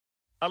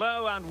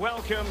Hello and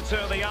welcome to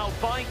the Al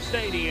Bayt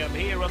Stadium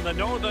here in the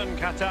northern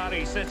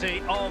Qatari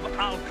city of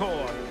Al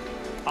Khor.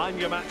 I'm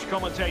your match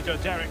commentator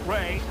Derek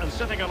Ray, and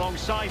sitting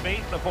alongside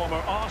me, the former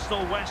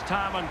Arsenal, West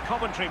Ham and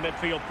Coventry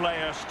midfield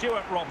player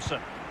Stuart Robson.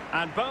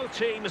 And both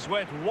teams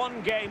with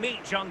one game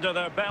each under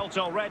their belt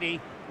already.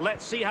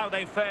 Let's see how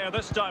they fare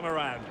this time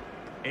around.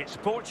 It's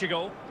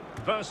Portugal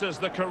versus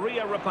the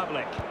Korea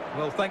Republic.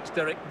 Well, thanks,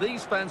 Derek.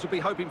 These fans will be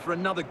hoping for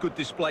another good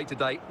display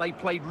today. They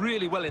played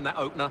really well in that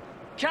opener.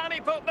 Can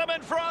he put them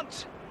in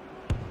front?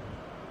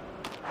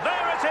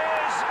 There it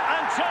is,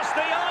 and just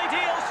the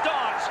ideal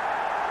start.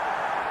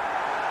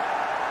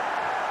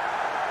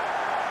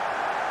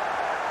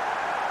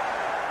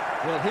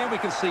 Well, here we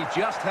can see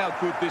just how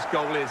good this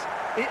goal is.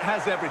 It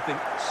has everything: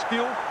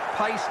 skill,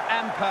 pace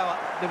and power.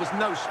 There was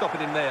no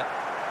stopping him there.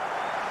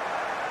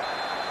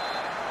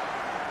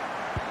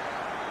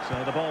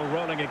 So the ball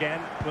rolling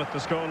again with the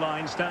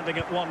scoreline standing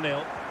at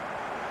 1-0.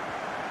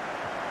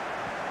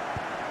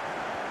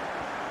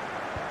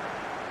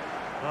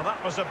 Well,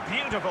 that was a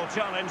beautiful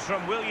challenge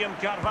from William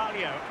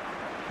Carvalho.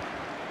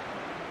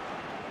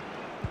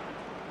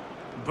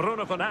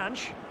 Bruno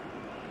Fernandes.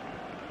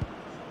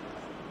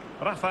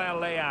 Rafael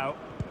Leao.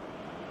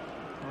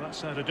 Well,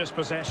 that's how to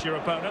dispossess your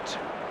opponent.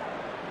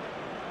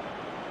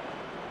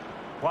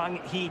 Wang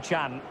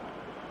Hee-chan.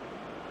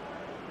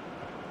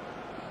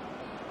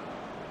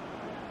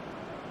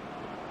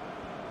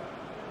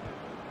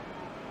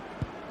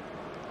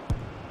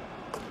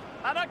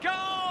 And a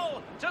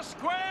goal to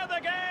square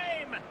the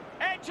game.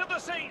 Edge of the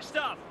seat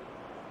stuff.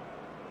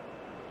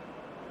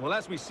 Well,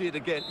 as we see it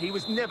again, he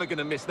was never going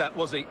to miss that,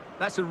 was he?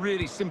 That's a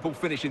really simple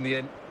finish in the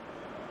end.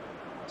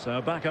 So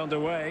back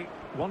underway.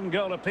 One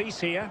goal apiece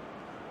here.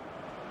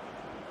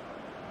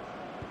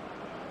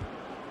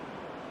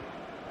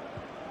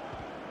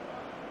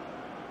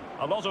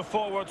 A lot of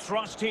forward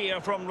thrust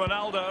here from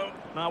Ronaldo.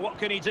 Now what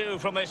can he do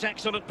from this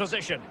excellent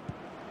position?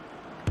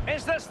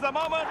 Is this the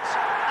moment?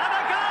 And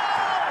a goal!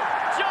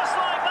 Just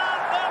like that,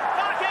 they're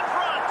back in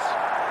front.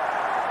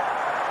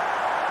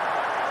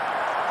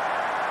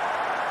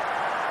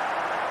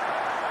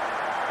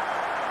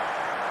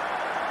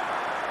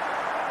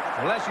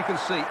 Well, as you can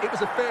see, it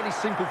was a fairly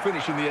simple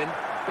finish in the end,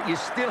 but you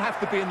still have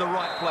to be in the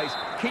right place,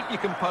 keep your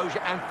composure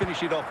and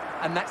finish it off,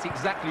 and that's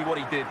exactly what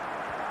he did.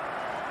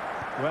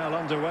 Well,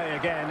 underway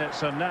again.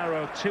 It's a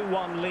narrow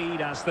 2-1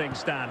 lead as things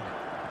stand.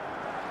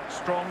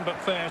 Strong but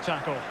fair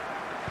tackle.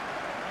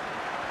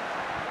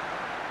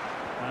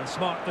 And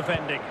smart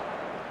defending.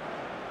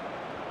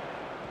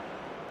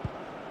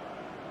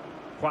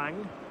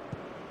 Hwang.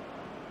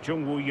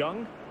 Jung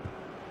Woo-young.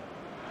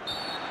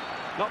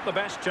 Not the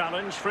best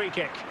challenge, free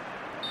kick.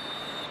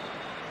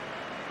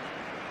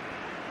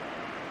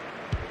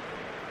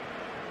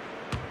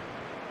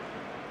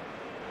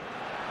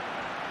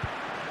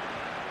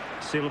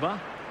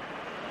 Silva.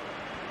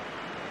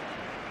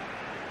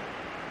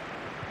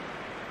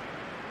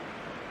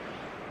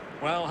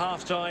 Well,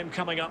 half-time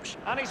coming up.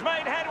 And he's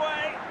made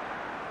headway.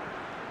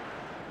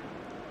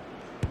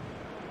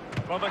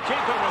 Well, the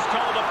keeper was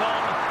called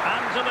upon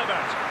and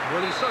delivered.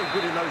 Well, he's so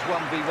good in those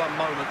 1v1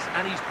 moments,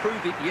 and he's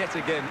proved it yet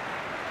again.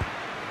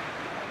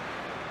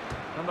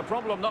 And the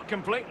problem not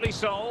completely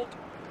solved.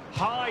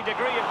 High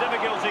degree of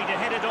difficulty to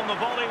hit it on the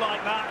volley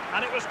like that,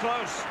 and it was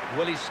close.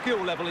 Well, his skill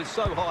level is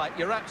so high,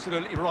 you're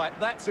absolutely right.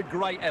 That's a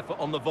great effort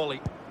on the volley.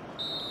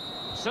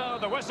 So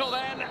the whistle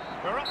then,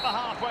 we're up the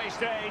halfway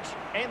stage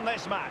in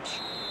this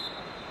match.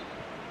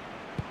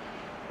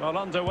 Well,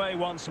 underway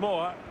once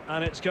more,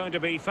 and it's going to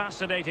be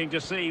fascinating to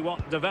see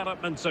what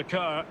developments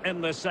occur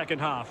in this second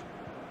half.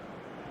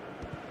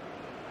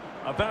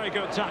 A very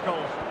good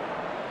tackle.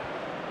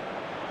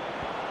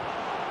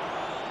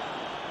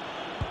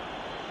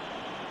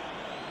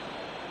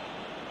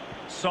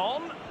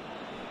 Son.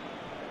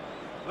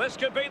 This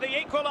could be the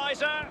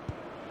equaliser.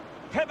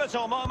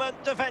 Pivotal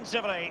moment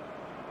defensively.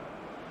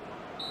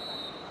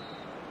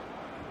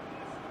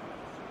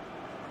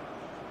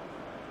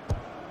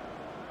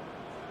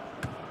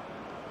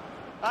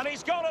 And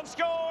he's gone and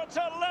scored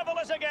to level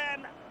it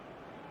again.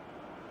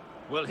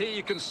 Well, here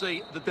you can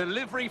see the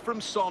delivery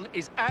from Son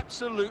is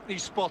absolutely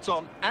spot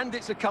on, and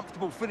it's a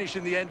comfortable finish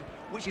in the end,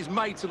 which is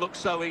made to look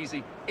so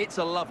easy. It's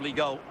a lovely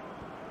goal.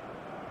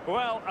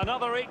 Well,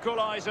 another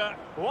equaliser.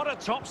 What a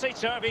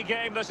topsy-turvy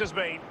game this has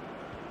been.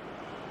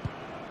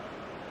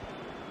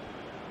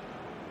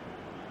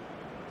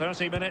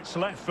 30 minutes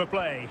left for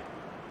play.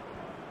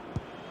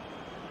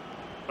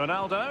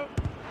 Ronaldo.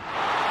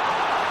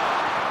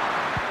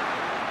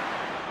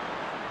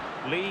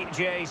 Lee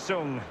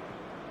Jae-sung.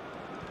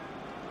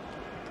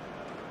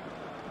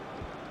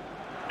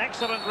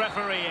 Excellent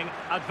refereeing,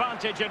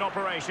 advantage in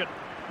operation.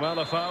 Well,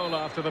 a foul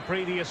after the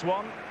previous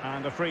one,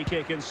 and a free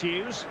kick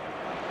ensues.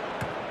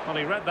 Well,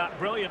 he read that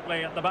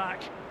brilliantly at the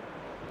back.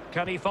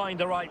 Can he find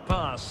the right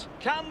pass?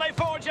 Can they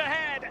forge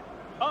ahead?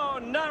 Oh,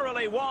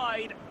 narrowly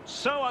wide.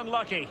 So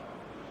unlucky.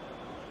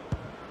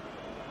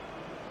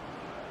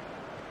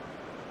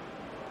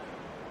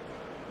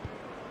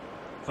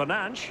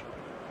 Fernandes.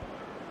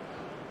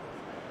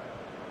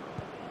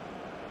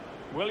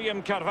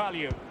 William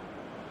Carvalho.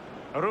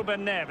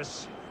 Ruben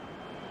Neves.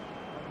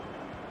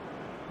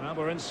 Well,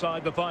 we're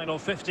inside the final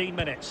 15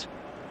 minutes.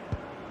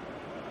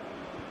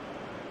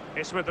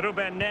 It's with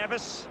Ruben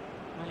Neves.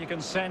 Well, you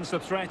can sense the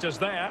threat is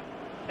there.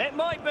 It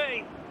might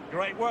be.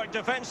 Great work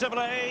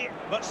defensively,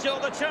 but still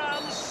the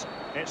chance.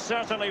 It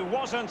certainly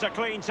wasn't a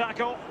clean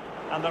tackle,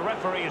 and the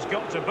referee has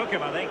got to book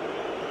him, I think.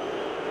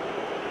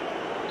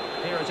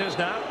 Here it is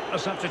now, a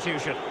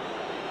substitution.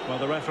 Well,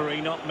 the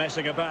referee not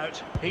messing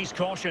about. He's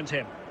cautioned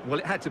him. Well,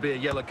 it had to be a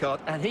yellow card,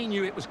 and he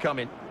knew it was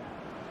coming.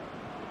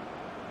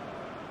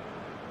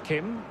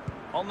 Kim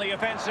on the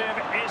offensive.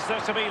 Is there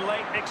to be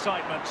late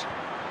excitement?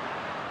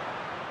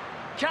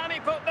 Can he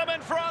put them in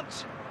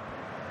front?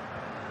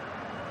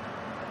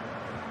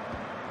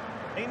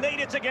 He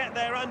needed to get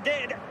there and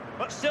did,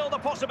 but still the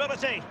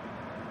possibility.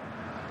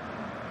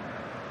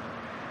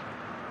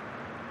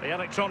 The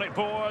electronic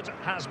board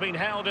has been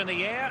held in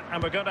the air,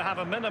 and we're going to have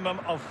a minimum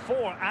of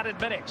 4 added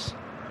minutes.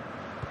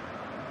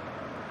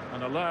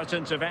 An alert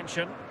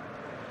intervention.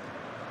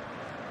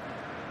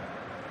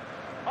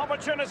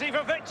 Opportunity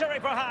for victory,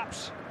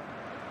 perhaps.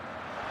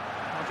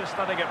 Well, just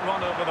letting it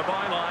run over the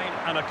byline,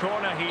 and a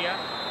corner here.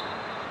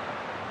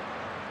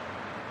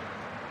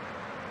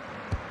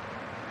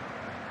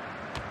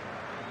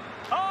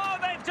 Oh,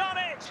 they've done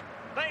it!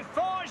 They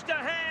forged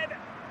ahead,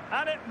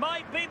 and it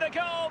might be the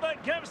goal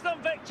that gives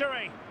them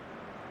victory.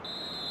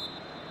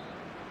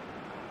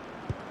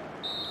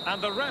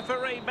 And the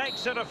referee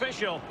makes it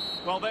official.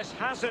 Well, this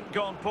hasn't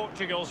gone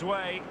Portugal's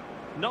way.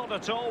 Not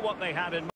at all what they had in mind.